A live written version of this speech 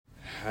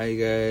Hi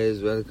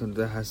guys, welcome to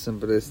the Hassan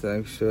Patel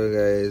Islamic show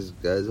guys.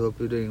 Hope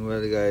you're doing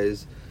well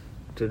guys.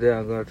 Today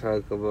I'm going to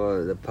talk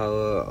about the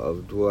power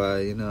of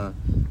dua.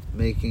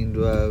 Making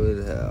dua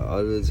will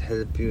always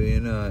help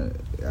you.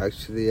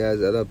 Actually has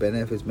a lot of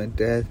benefits,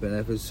 mental health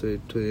benefits to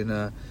it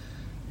too.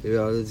 It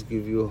will always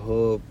give you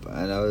hope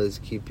and always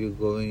keep you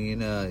going.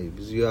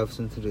 Because you have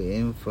something to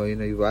aim for.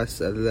 You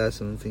ask Allah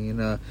something.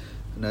 And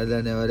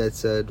Allah never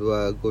lets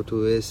dua go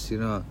to waste.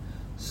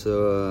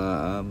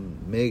 So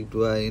make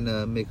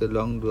dua, make a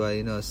long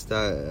dua,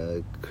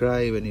 start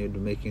cry when you're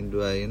making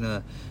dua,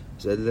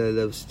 because Allah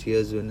loves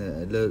tears when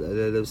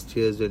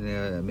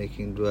you're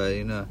making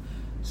dua,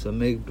 So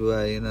make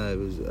dua,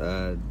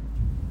 because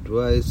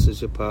dua is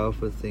such a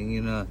powerful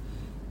thing,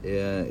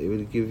 Yeah, it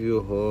will give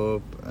you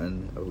hope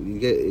and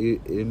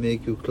it will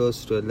make you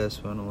close to Allah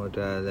subhanahu wa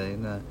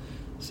ta'ala,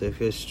 So if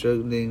you're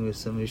struggling with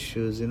some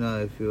issues,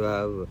 if you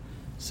have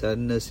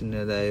sadness in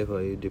your life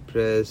or you're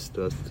depressed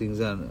or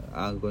things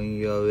aren't going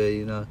your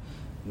way,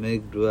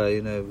 make dua,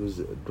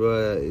 because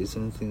dua is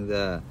something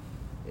that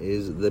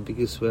is the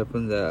biggest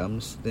weapon that a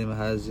Muslim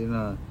has,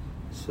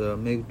 So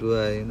make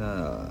dua,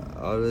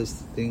 always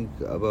think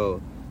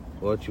about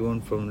what you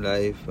want from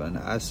life and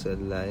ask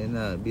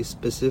Allah, be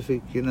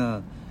specific,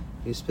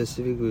 be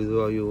specific with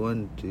what you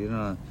want,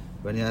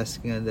 when you're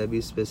asking Allah,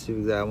 be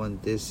specific that I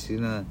want this,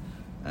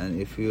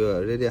 and if you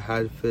are really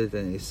heartfelt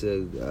and it's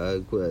a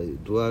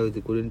dua with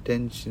a good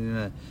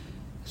intention,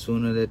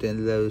 sooner or later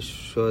Allah will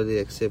surely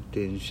accept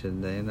it,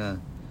 inshallah,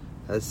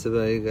 That's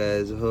about it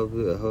guys. Hope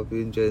you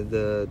enjoyed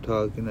the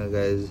talk,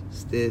 guys.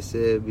 Stay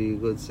safe, be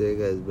good, say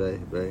guys,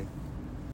 bye.